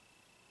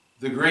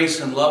The grace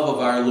and love of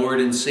our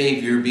Lord and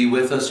Savior be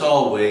with us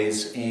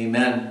always.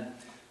 Amen.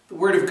 The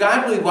Word of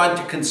God we want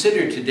to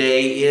consider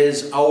today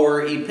is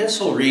our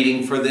epistle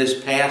reading for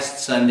this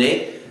past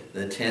Sunday,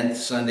 the 10th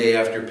Sunday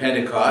after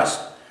Pentecost.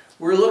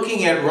 We're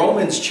looking at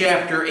Romans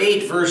chapter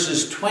 8,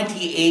 verses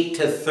 28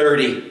 to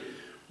 30,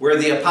 where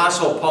the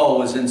Apostle Paul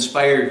was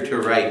inspired to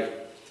write.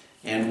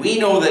 And we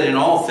know that in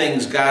all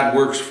things God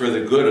works for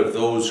the good of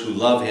those who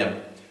love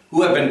Him,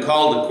 who have been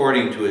called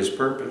according to His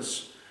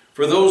purpose.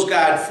 For those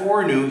God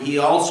foreknew, He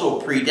also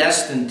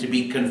predestined to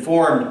be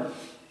conformed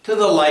to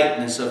the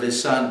likeness of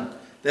His Son,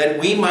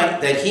 that He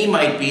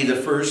might be the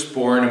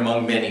firstborn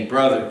among many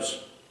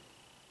brothers.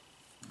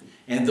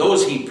 And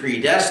those He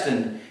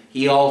predestined,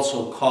 He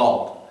also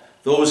called.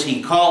 Those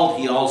He called,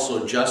 He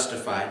also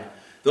justified.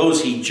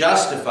 Those He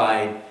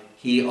justified,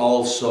 He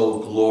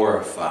also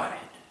glorified.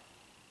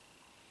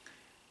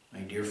 My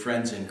dear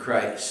friends in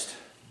Christ,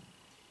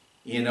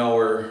 in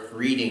our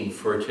reading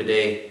for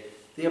today,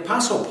 the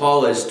Apostle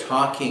Paul is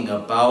talking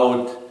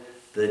about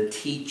the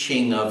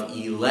teaching of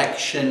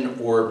election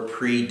or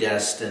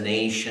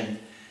predestination.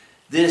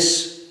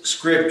 This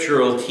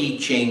scriptural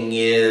teaching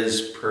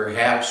is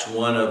perhaps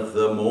one of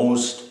the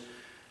most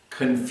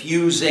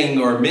confusing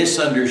or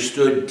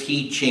misunderstood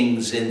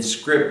teachings in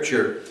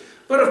Scripture.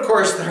 But of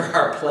course, there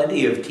are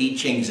plenty of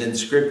teachings in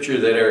Scripture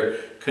that are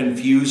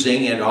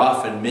confusing and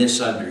often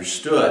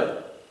misunderstood.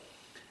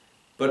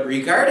 But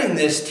regarding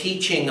this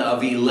teaching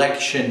of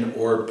election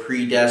or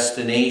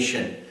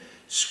predestination,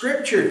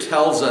 Scripture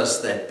tells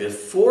us that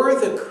before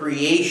the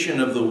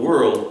creation of the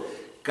world,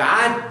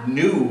 God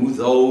knew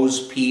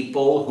those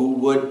people who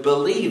would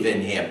believe in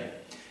Him.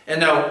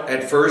 And now,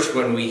 at first,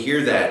 when we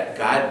hear that,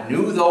 God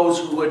knew those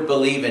who would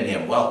believe in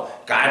Him. Well,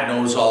 God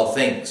knows all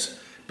things.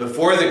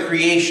 Before the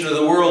creation of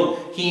the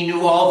world, He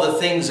knew all the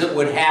things that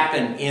would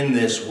happen in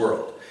this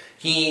world.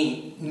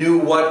 He knew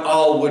what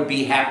all would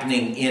be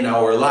happening in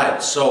our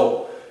lives.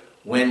 So,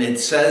 when it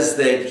says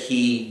that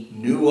He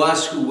knew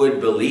us who would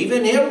believe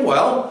in Him,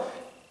 well,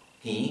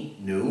 He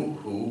knew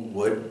who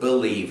would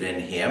believe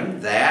in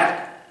Him.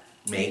 That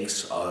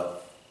makes a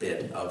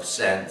bit of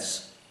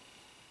sense.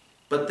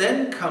 But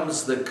then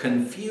comes the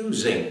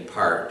confusing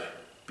part,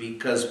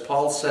 because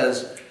Paul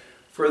says,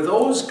 for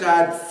those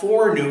God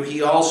foreknew,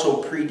 He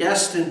also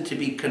predestined to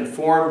be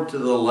conformed to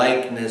the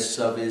likeness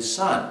of His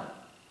Son.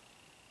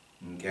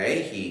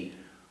 Okay, He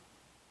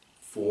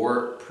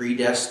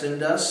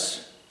predestined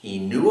us. He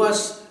knew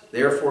us,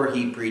 therefore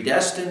He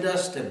predestined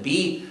us to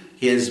be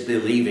His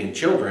believing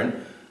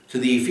children. To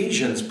the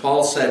Ephesians,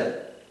 Paul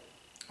said,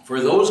 for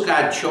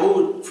God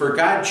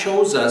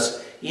chose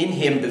us in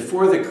Him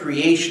before the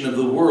creation of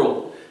the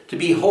world to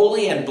be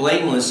holy and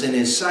blameless in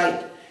His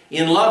sight.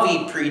 In love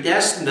He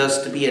predestined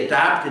us to be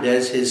adopted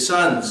as His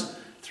sons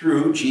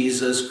through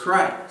Jesus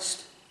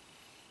Christ.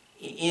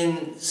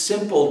 In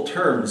simple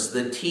terms,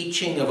 the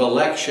teaching of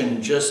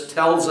election just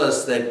tells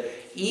us that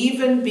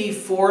even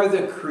before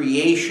the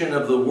creation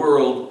of the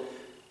world,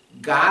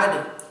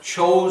 God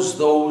chose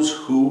those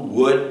who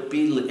would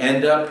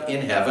end up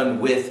in heaven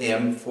with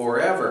Him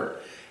forever.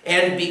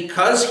 And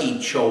because He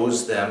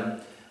chose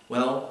them,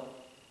 well,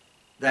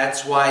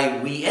 that's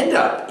why we end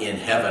up in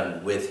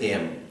heaven with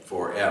Him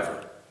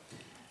forever.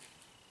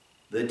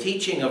 The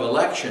teaching of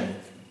election,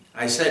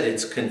 I said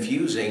it's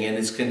confusing, and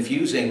it's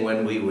confusing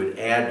when we would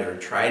add or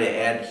try to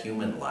add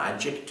human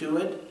logic to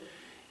it.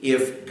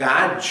 If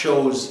God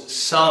chose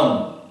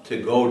some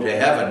to go to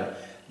heaven,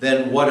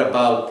 then what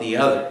about the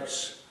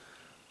others?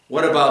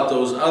 What about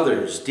those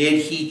others?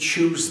 Did He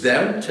choose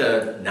them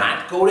to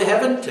not go to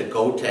heaven, to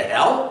go to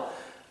hell?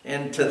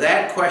 And to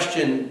that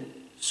question,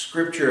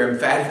 Scripture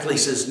emphatically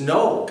says,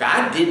 no,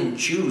 God didn't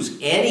choose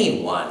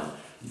anyone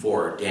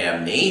for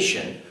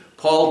damnation.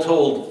 Paul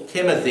told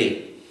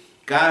Timothy,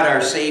 God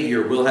our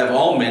Savior will have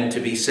all men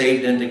to be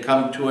saved and to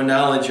come to a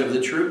knowledge of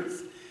the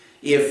truth.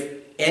 If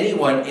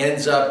anyone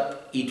ends up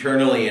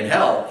eternally in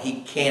hell,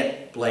 he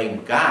can't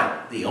blame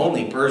God. The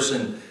only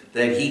person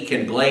that he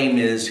can blame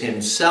is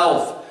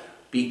himself,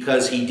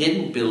 because he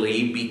didn't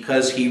believe,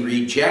 because he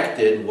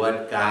rejected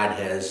what God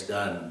has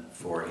done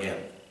for him.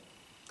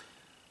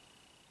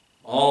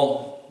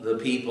 All the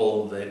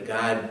people that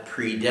God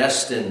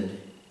predestined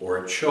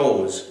or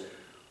chose,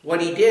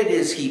 what He did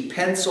is He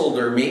penciled,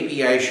 or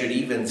maybe I should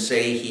even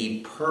say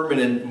He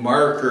permanent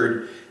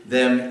markered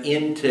them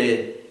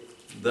into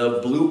the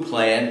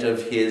blueprint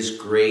of His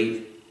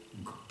great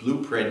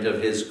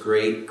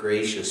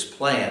gracious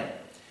plan.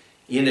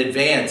 In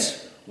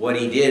advance, what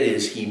He did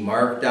is He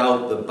marked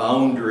out the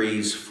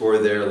boundaries for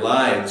their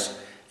lives,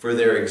 for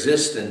their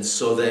existence,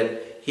 so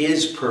that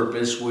His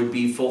purpose would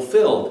be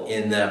fulfilled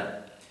in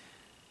them.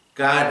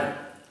 God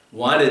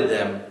wanted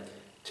them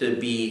to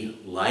be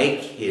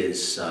like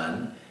His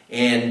Son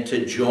and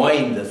to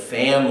join the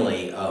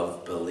family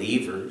of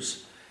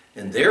believers.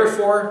 And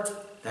therefore,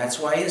 that's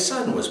why His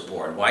Son was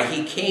born, why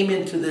He came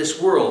into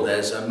this world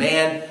as a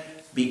man,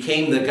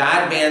 became the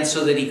God-man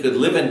so that He could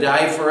live and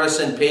die for us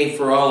and pay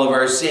for all of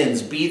our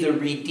sins, be the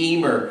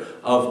Redeemer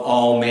of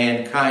all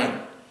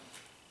mankind.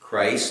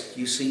 Christ,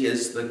 you see,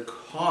 is the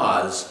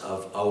because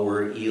of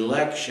our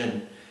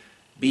election.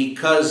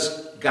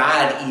 Because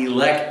God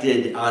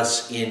elected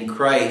us in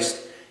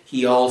Christ,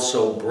 he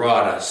also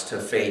brought us to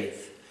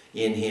faith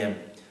in him.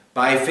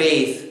 By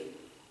faith,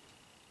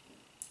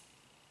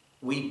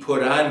 we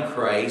put on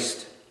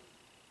Christ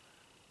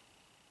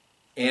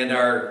and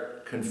are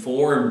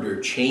conformed or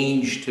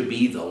changed to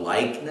be the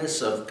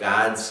likeness of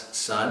God's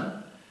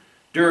Son.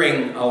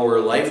 During our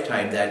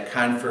lifetime, that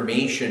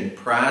confirmation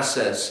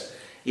process,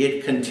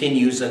 it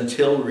continues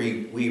until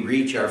we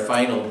reach our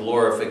final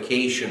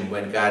glorification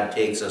when God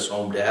takes us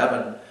home to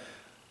heaven.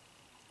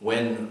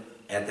 When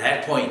at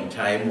that point in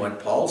time,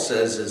 what Paul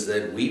says is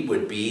that we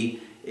would be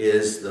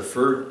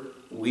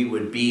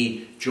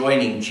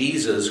joining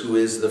Jesus, who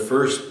is the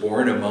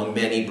firstborn among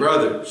many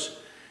brothers.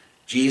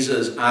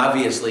 Jesus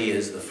obviously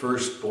is the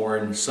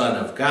firstborn Son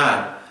of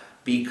God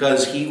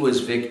because he was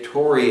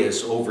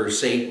victorious over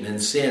Satan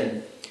and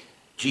sin.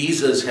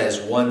 Jesus has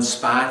won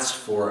spots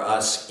for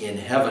us in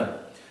heaven,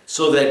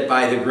 so that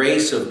by the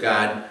grace of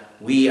God,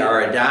 we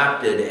are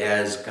adopted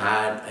as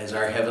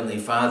our Heavenly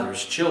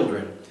Father's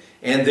children.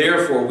 And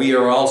therefore, we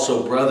are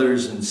also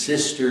brothers and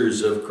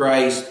sisters of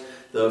Christ,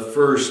 the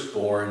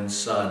firstborn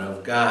Son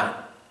of God.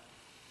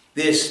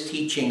 This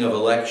teaching of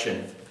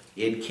election,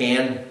 it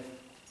can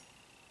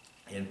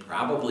and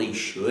probably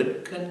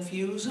should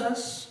confuse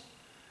us,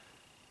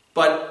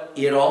 but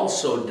it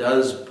also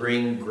does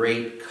bring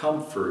great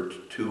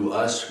comfort to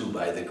us who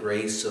by the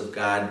grace of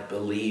God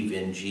believe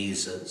in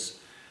Jesus.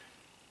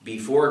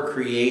 Before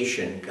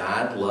creation,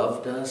 God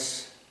loved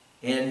us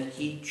and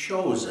he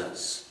chose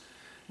us,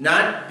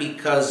 not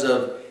because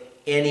of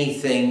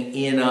anything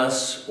in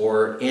us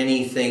or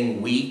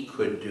anything we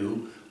could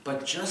do,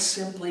 but just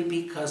simply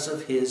because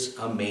of his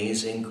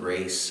amazing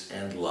grace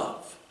and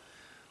love.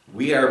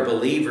 We are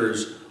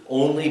believers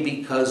only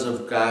because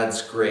of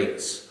God's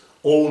grace,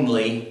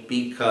 only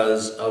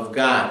because of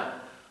God.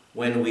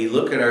 When we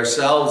look at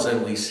ourselves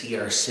and we see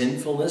our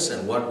sinfulness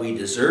and what we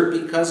deserve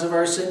because of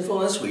our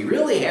sinfulness, we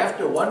really have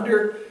to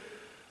wonder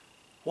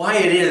why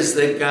it is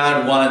that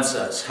God wants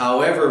us.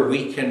 However,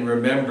 we can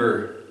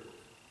remember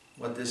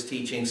what this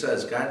teaching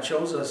says. God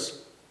chose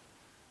us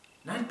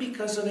not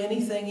because of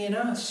anything in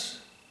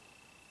us,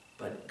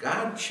 but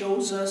God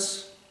chose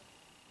us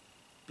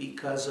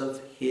because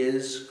of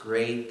his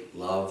great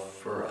love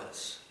for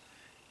us.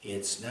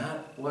 It's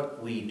not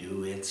what we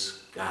do,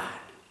 it's God.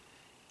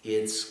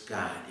 It's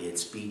God.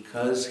 It's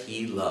because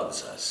he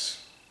loves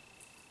us.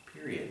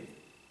 Period.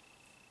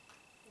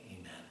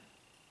 Amen.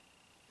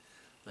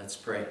 Let's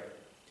pray.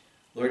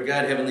 Lord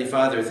God, Heavenly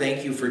Father,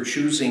 thank you for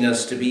choosing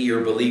us to be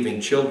your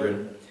believing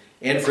children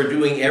and for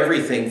doing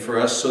everything for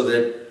us so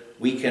that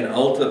we can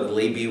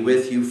ultimately be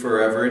with you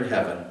forever in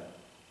heaven.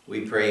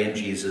 We pray in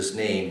Jesus'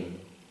 name.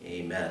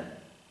 Amen.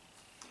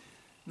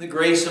 The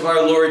grace of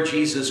our Lord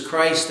Jesus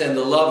Christ and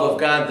the love of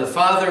God the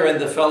Father and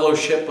the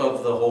fellowship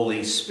of the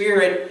Holy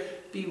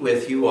Spirit be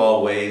with you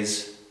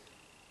always.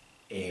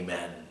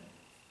 Amen.